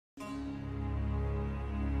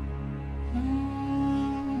May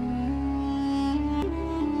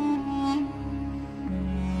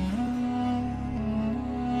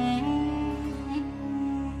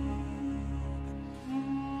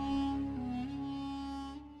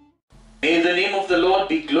the name of the Lord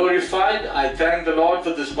be glorified. I thank the Lord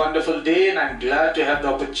for this wonderful day, and I'm glad to have the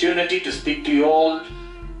opportunity to speak to you all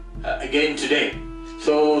again today.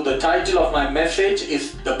 So the title of my message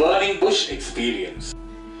is The Burning Bush Experience.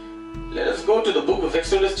 Let us go to the book of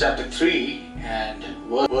Exodus chapter 3 and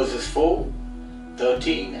verses 4,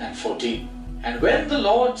 13 and 14. And when the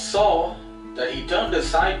Lord saw that he turned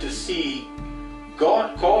aside to see,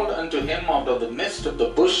 God called unto him out of the midst of the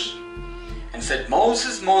bush and said,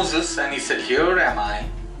 Moses, Moses. And he said, Here am I.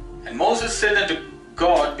 And Moses said unto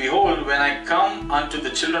God, Behold, when I come unto the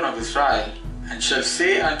children of Israel, and shall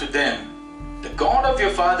say unto them, The God of your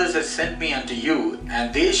fathers has sent me unto you,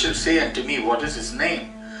 and they shall say unto me, What is his name?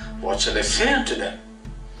 What shall I say unto them?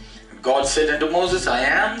 And God said unto Moses, I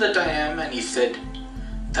am that I am. And he said,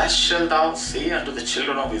 Thus shalt thou say unto the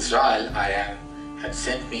children of Israel, I am, hath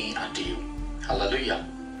sent me unto you. Hallelujah.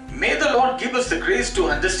 May the Lord give us the grace to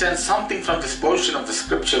understand something from this portion of the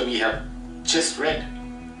scripture we have just read.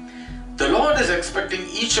 The Lord is expecting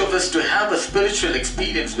each of us to have a spiritual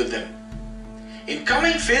experience with Him. In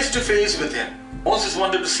coming face to face with Him, Moses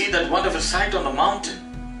wanted to see that wonderful sight on the mountain.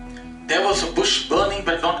 There was a bush burning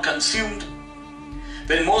but not consumed.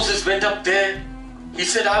 When Moses went up there, he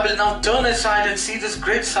said, I will now turn aside and see this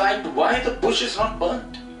great sight, why the bush is not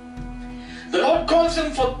burnt. The Lord calls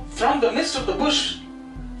him from the midst of the bush,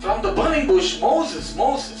 from the burning bush, Moses,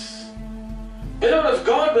 Moses. Beloved of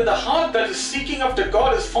God, when the heart that is seeking after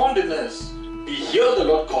God is found in us, we hear the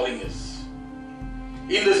Lord calling us.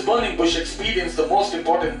 In this burning bush experience, the most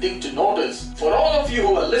important thing to notice, for all of you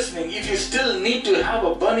who are listening, if you still need to have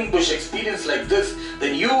a burning bush experience like this,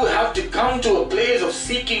 then you have to come to a place of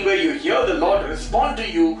seeking where you hear the Lord respond to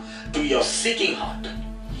you, to your seeking heart,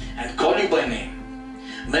 and call you by name.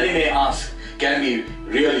 Many may ask, can we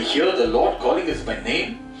really hear the Lord calling us by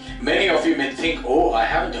name? Many of you may think, oh, I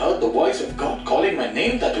haven't heard the voice of God calling my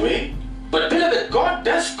name that way. But beloved, God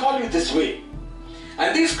does call you this way.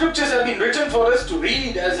 And these scriptures have been written for us to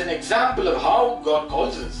read as an example of how God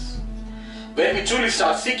calls us. When we truly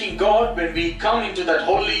start seeking God, when we come into that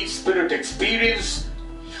Holy Spirit experience,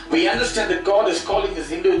 we understand that God is calling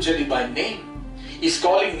us individually by name. He's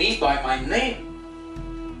calling me by my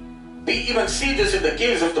name. We even see this in the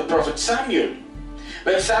case of the prophet Samuel.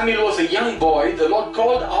 When Samuel was a young boy, the Lord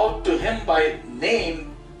called out to him by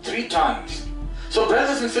name 3 times. So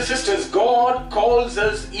brothers and sisters, God calls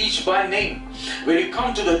us each by name. When you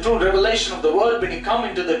come to the true revelation of the Word, when you come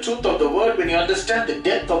into the truth of the Word, when you understand the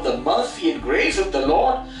depth of the mercy and grace of the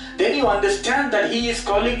Lord, then you understand that He is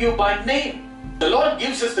calling you by name. The Lord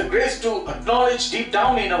gives us the grace to acknowledge deep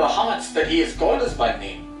down in our hearts that He has called us by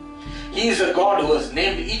name. He is a God who has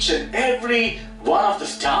named each and every one of the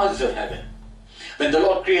stars of heaven. When the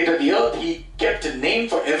Lord created the earth, He kept a name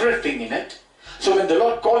for everything in it. So when the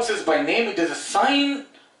Lord calls us by name, it is a sign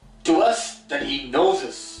to us that He knows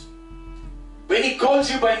us. When He calls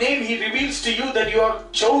you by name, He reveals to you that you are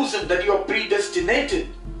chosen, that you are predestinated.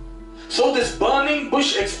 So this burning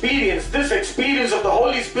bush experience, this experience of the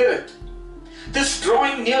Holy Spirit, this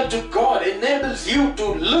drawing near to God enables you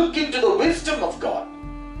to look into the wisdom of God.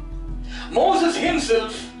 Moses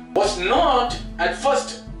himself was not at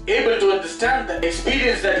first able to understand the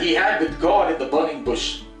experience that he had with God in the burning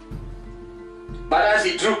bush. But as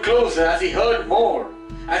he drew closer, as he heard more,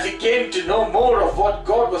 as he came to know more of what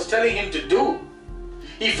God was telling him to do,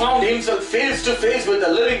 he found himself face to face with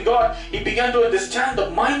the living God. He began to understand the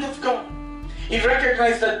mind of God. He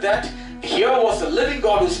recognized that here was a living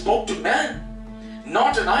God who spoke to man,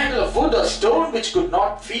 not an idol of wood or stone which could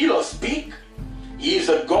not feel or speak. He is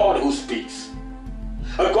a God who speaks.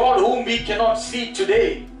 A God whom we cannot see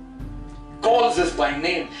today calls us by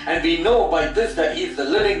name, and we know by this that He is the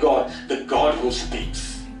living God, the God who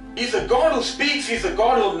speaks. He's a God who speaks. He's a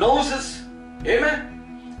God who knows us.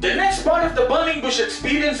 Amen. The next part of the burning bush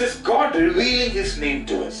experience is God revealing His name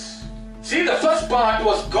to us. See, the first part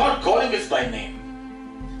was God calling us by name.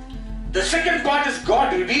 The second part is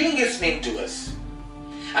God revealing His name to us.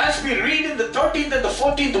 As we read in the 13th and the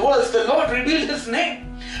 14th verse, the Lord revealed His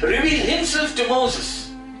name, revealed Himself to Moses.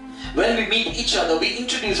 When we meet each other, we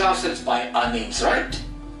introduce ourselves by our names, right?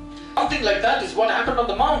 Something like that is what happened on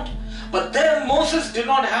the mount. But there Moses did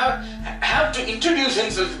not have to introduce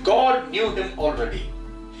himself. God knew him already.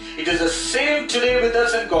 It is the same today with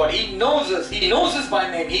us and God. He knows us. He knows us by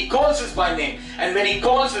name. He calls us by name. And when He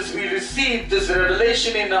calls us, we receive this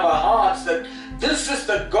revelation in our hearts that this is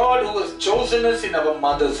the God who has chosen us in our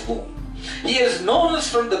mother's womb. He has known us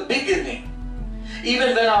from the beginning.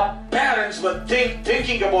 Even when our parents were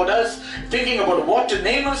thinking about us, thinking about what to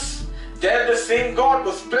name us, there the same God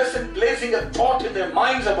was present, placing a thought in their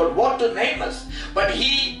minds about what to name us. But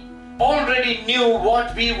He already knew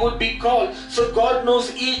what we would be called. So God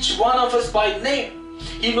knows each one of us by name.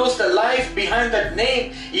 He knows the life behind that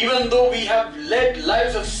name. Even though we have led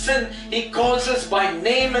lives of sin, He calls us by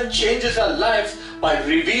name and changes our lives by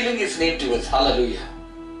revealing His name to us. Hallelujah.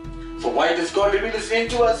 So why does God reveal His name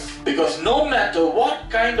to us? Because no matter what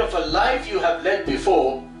kind of a life you have led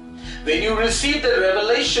before, when you receive the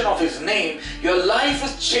revelation of His name, your life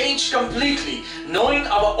is changed completely. Knowing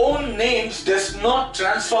our own names does not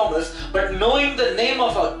transform us, but knowing the name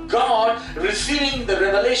of our God, receiving the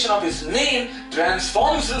revelation of His name,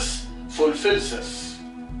 transforms us, fulfills us.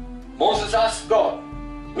 Moses asked God,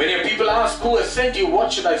 when your people ask, who has sent you,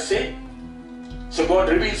 what should I say? So God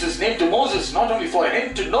reveals His name to Moses, not only for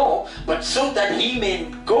him to know, but so that he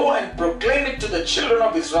may go and proclaim it to the children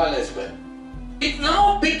of Israel as well. It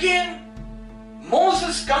now became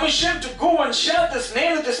Moses' commission to go and share this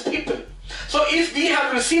name with His people. So if we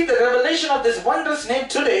have received the revelation of this wondrous name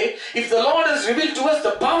today, if the Lord has revealed to us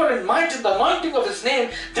the power and might and the anointing of His name,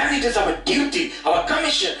 then it is our duty, our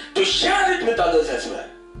commission to share it with others as well.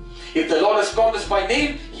 If the Lord has called us by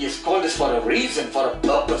name, He has called us for a reason, for a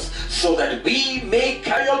purpose, so that we may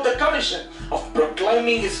carry out the commission of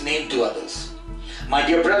proclaiming His name to others. My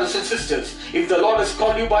dear brothers and sisters, if the Lord has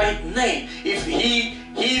called you by name, if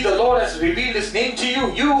the Lord has revealed His name to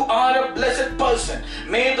you, you are a blessed person.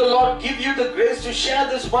 May the Lord give you the grace to share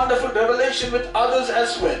this wonderful revelation with others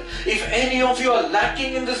as well. If any of you are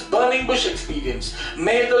lacking in this burning bush experience,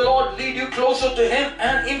 may the Lord lead you closer to Him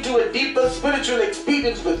and into a deeper spiritual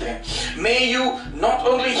experience with Him. May you not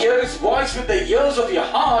only hear His voice with the ears of your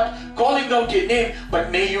heart calling out your name,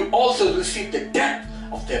 but may you also receive the depth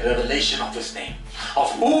of the revelation of His name,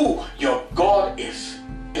 of who your God is.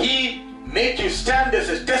 He make you stand as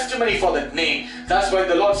a testimony for that name. That's why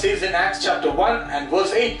the Lord says in Acts chapter 1 and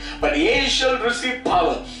verse 8, but ye shall receive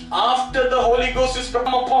power after the Holy Ghost is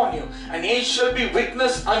come upon you, and ye shall be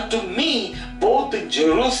witness unto me both in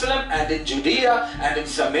Jerusalem and in Judea and in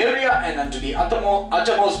Samaria and unto the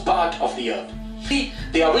uttermost part of the earth.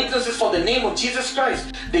 They are witnesses for the name of Jesus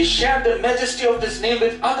Christ. They shared the majesty of this name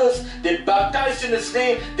with others. They baptized in His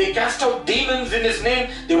name. They cast out demons in His name.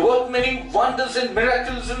 They worked many wonders and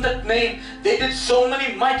miracles in that name. They did so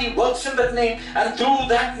many mighty works in that name. And through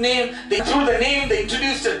that name, they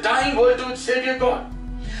introduced a dying world to its Savior God.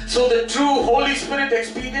 So the true Holy Spirit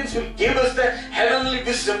experience will give us the heavenly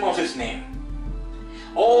wisdom of His name.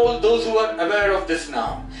 All those who are aware of this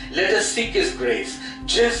now, let us seek His grace.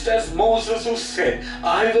 Just as Moses who said,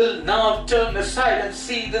 I will now turn aside and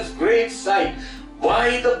see this great sight,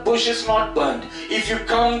 why the bush is not burned. If you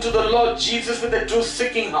come to the Lord Jesus with a true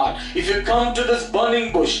seeking heart, if you come to this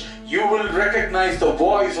burning bush, you will recognize the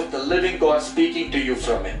voice of the living God speaking to you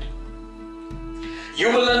from it. You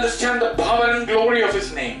will understand the power and glory of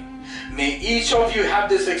His name. May each of you have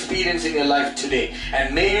this experience in your life today,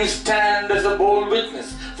 and may you stand as a bold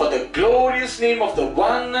witness for the glorious name of the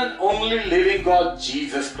one and only living God,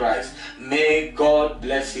 Jesus Christ. May God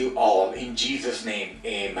bless you all. In Jesus' name,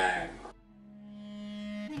 amen.